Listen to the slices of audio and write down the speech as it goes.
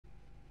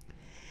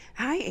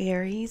Hi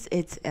Aries,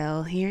 it's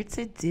Elle here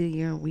to do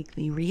your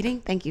weekly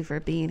reading. Thank you for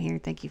being here.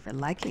 Thank you for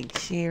liking,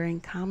 sharing,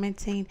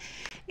 commenting,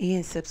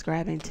 and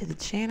subscribing to the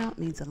channel. It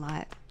means a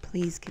lot.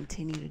 Please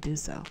continue to do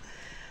so.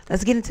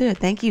 Let's get into it.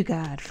 Thank you,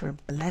 God, for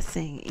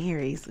blessing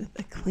Aries with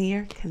a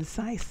clear,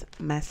 concise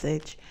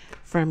message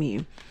from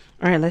you.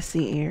 All right, let's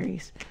see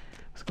Aries.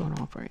 What's going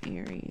on for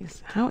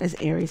Aries? How is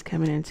Aries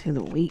coming into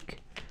the week?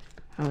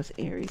 How is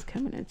Aries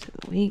coming into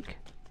the week?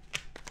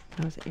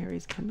 How's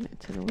Aries coming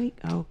into the week?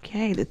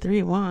 Okay, the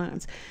 3 of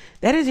Wands.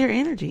 That is your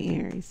energy,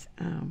 Aries.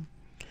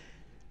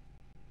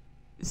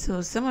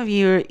 So some of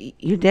you,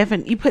 you're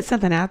definitely, you put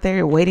something out there,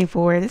 you're waiting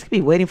for it. This could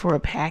be waiting for a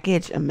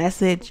package, a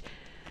message.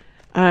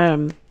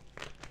 You've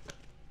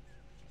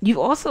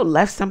also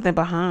left something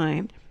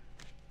behind.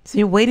 So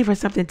you're waiting for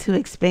something to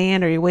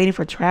expand, or you're waiting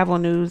for travel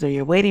news, or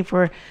you're waiting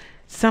for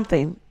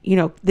something. You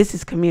know, this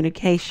is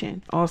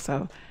communication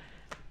also.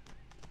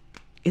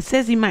 It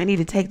says you might need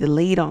to take the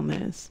lead on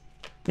this.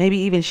 Maybe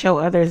even show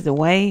others the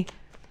way,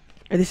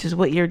 or this is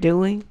what you're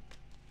doing.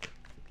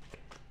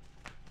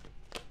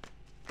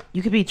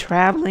 You could be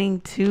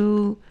traveling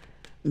to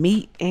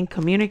meet and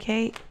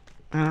communicate.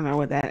 I don't know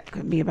what that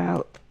could be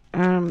about.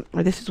 Or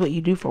this is what you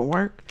do for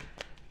work.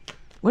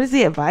 What is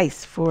the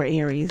advice for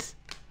Aries?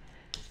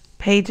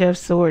 Page of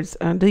Swords.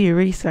 Do your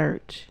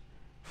research.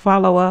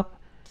 Follow up.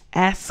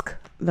 Ask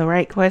the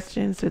right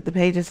questions with the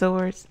Page of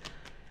Swords.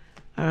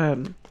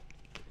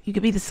 You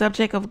could be the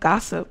subject of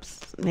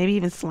gossips, maybe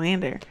even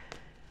slander.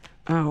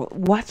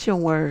 Watch your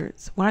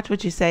words. Watch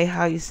what you say,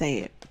 how you say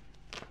it.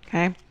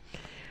 Okay.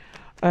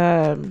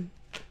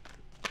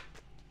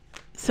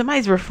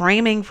 Somebody's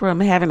refraining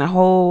from having a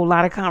whole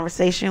lot of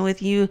conversation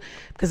with you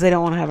because they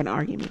don't want to have an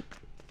argument.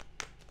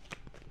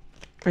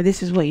 Or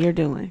this is what you're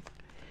doing.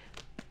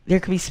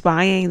 There could be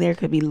spying. There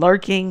could be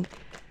lurking.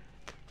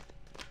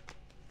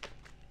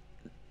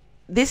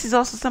 This is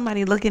also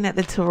somebody looking at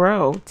the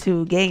tarot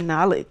to gain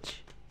knowledge,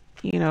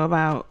 you know,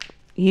 about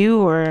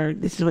you, or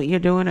this is what you're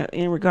doing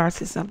in regards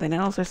to something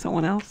else or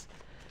someone else.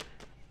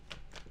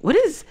 What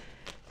is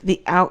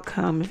the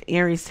outcome if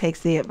Aries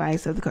takes the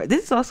advice of the card?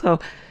 This is also,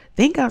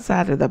 think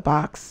outside of the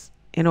box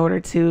in order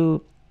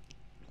to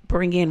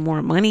bring in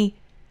more money,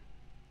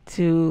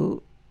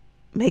 to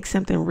make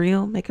something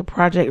real, make a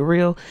project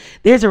real.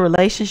 There's a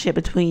relationship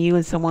between you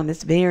and someone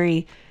that's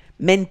very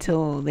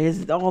mental.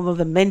 There's all of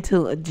the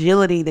mental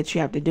agility that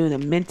you have to do, the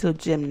mental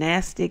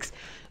gymnastics.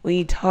 When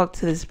you talk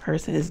to this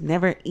person, it's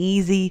never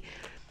easy.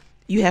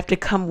 You have to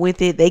come with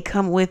it. They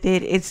come with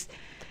it. It's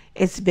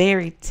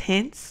very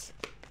tense.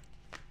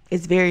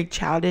 It's very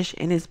childish,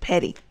 and it's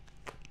petty.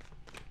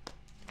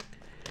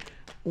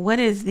 What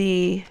is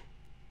the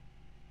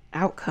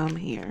outcome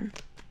here?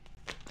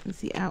 What's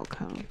the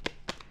outcome?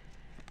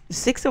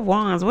 6 of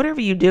Wands. Whatever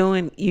you're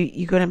doing,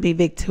 you're going to be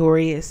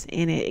victorious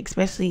in it,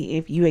 especially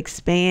if you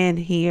expand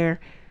here,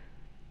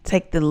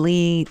 take the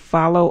lead,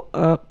 follow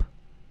up.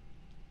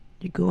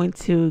 You're going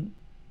to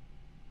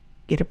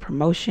get a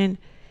promotion.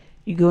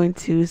 You're going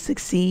to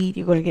succeed.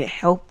 You're going to get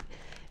help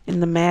in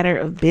the matter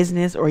of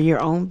business or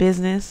your own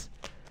business.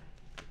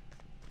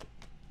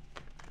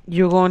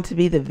 You're going to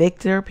be the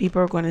victor.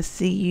 People are going to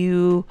see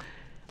you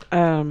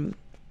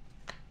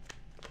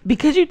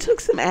because you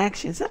took some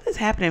action. Something's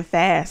happening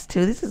fast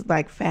too. This is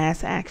like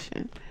fast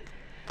action.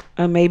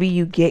 Maybe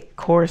you get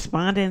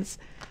correspondence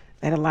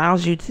that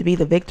allows you to be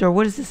the victor.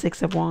 What is the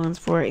 6 of Wands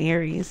for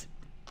Aries?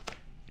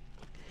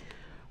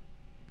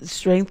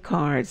 Strength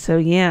card. So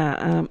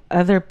yeah,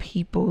 other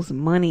people's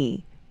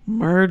money,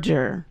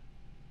 merger.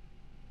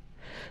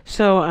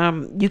 So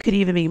you could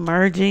even be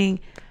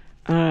merging.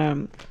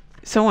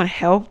 Someone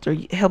helped or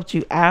helped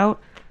you out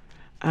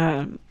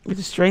with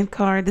the strength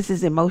card. This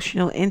is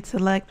emotional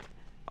intellect.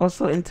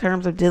 Also in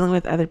terms of dealing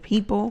with other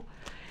people.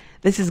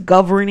 This is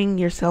governing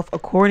yourself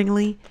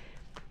accordingly.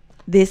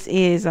 This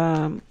is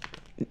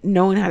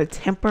knowing how to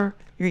temper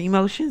your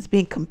emotions,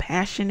 being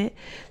compassionate.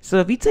 So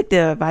if you took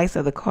the advice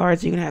of the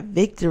cards, you're gonna have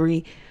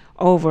victory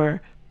over,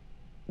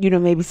 you know,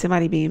 maybe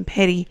somebody being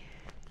petty.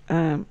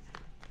 This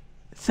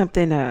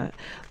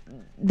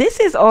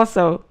is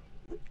also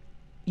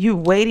you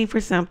waiting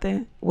for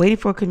something, waiting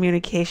for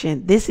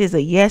communication. This is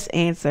a yes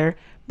answer,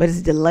 but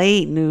it's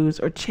delayed news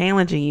or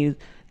challenging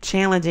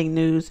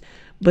news,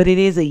 but it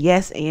is a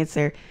yes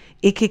answer.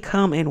 It could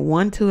come in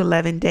 1 to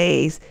 11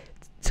 days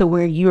to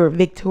where you're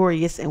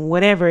victorious in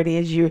whatever it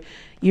is you're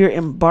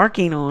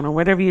embarking on, or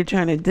whatever you're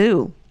trying to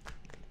do.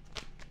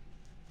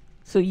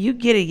 So you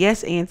get a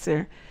yes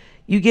answer.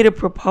 You get a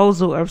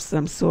proposal of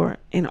some sort,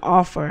 an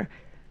offer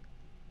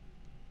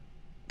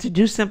to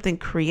do something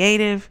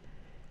creative,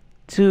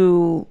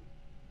 this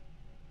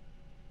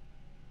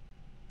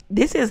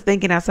is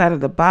thinking outside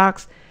of the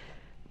box,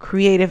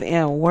 creative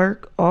and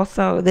work.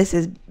 Also, this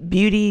is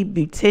beauty,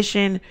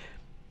 beautician.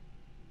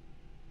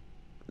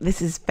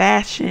 This is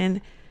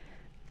fashion.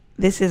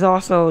 This is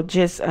also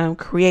just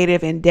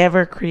creative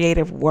endeavor,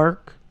 creative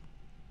work.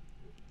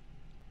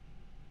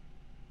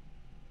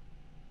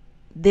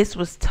 This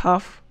was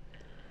tough.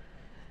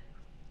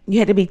 You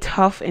had to be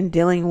tough in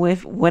dealing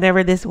with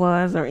whatever this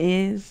was or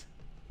is.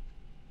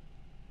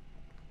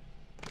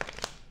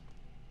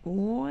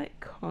 What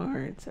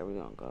cards are we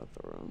gonna go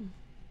through?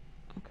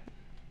 Okay,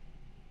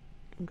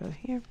 I'll go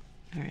here.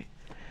 All right.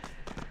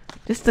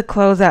 Just to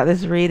close out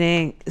this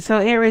reading, so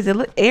Aries,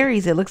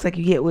 it looks like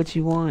you get what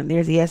you want.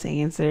 There's a yes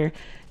answer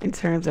in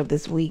terms of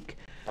this week.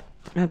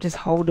 Just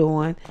hold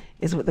on,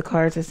 is what the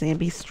cards are saying.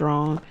 Be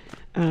strong.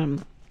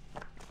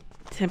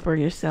 Temper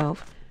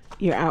yourself,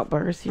 your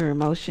outbursts, your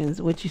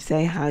emotions, what you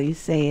say, how you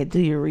say it. Do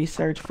your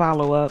research,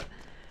 follow up,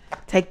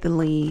 take the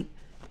lead.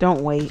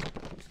 Don't wait.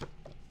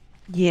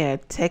 Yeah,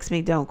 text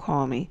me, don't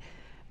call me.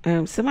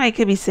 Somebody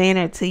could be saying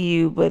that to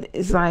you, but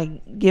it's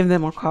like, give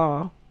them a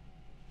call.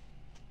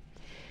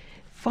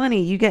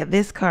 Funny, you got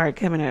this card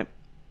coming up.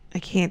 I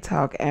can't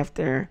talk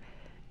after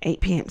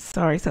 8 p.m.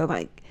 Sorry. So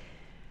like,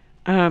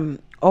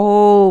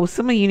 oh,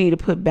 some of you need to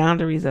put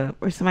boundaries up,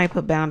 or somebody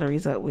put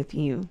boundaries up with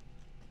you.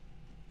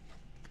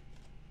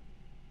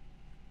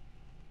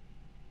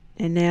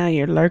 And now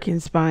you're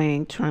lurking,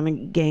 spying, trying to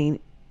gain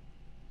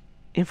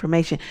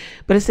information.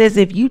 But it says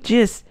if you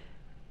just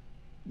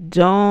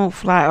don't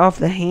fly off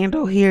the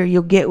handle here,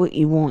 you'll get what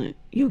you want.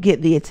 You'll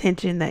get the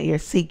attention that you're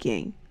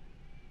seeking.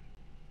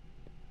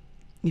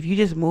 If you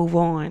just move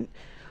on,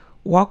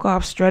 walk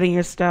off strutting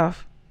your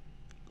stuff,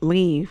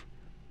 leave.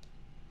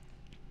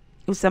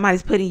 If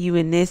somebody's putting you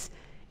in this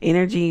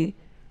energy,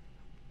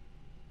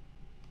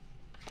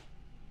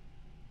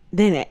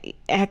 then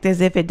act as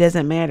if it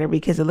doesn't matter,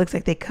 because it looks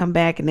like they come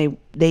back and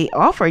they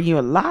offer you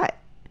a lot.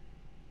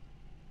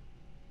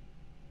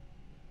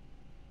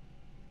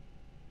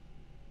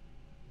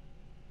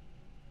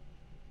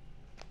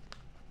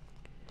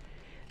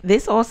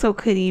 This also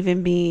could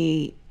even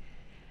be,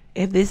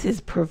 if this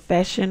is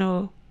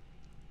professional,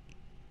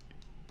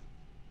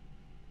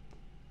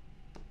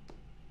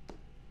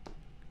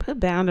 put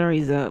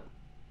boundaries up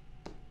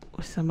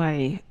with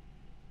somebody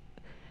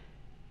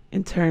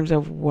in terms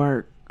of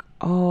work.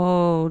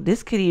 Oh,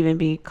 this could even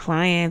be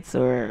clients,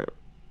 or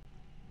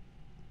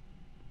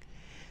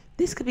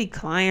this could be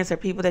clients or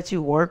people that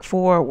you work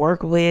for,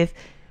 work with,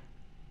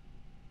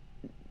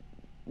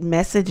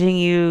 messaging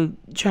you,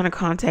 trying to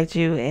contact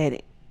you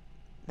at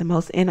the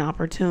most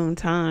inopportune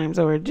times,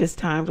 or just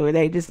times where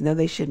they just know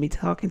they shouldn't be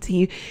talking to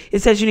you.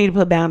 It says you need to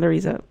put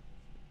boundaries up.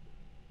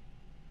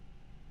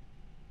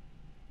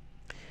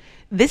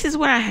 This is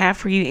what I have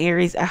for you,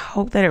 Aries. I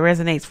hope that it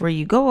resonates for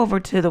you. Go over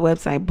to the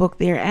website, book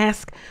there,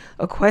 ask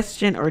a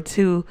question or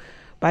two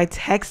by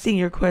texting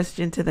your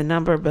question to the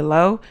number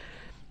below.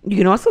 You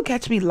can also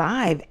catch me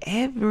live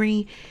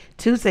every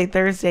Tuesday,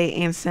 Thursday,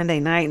 and Sunday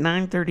night,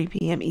 9:30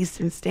 p.m.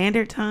 Eastern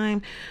Standard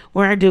Time,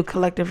 where I do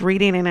collective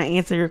reading and I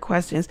answer your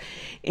questions.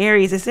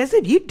 Aries, it says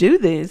if you do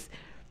this,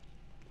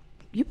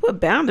 you put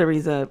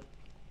boundaries up.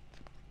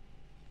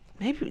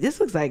 Maybe this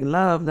looks like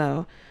love,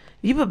 though.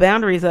 You put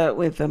boundaries up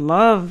with a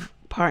love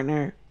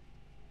partner,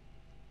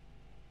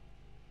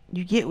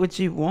 you get what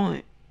you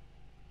want.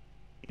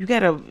 You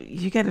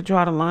gotta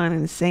draw the line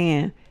in the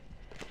sand.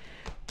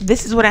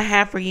 This is what I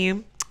have for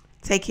you.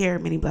 Take care.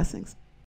 Many blessings.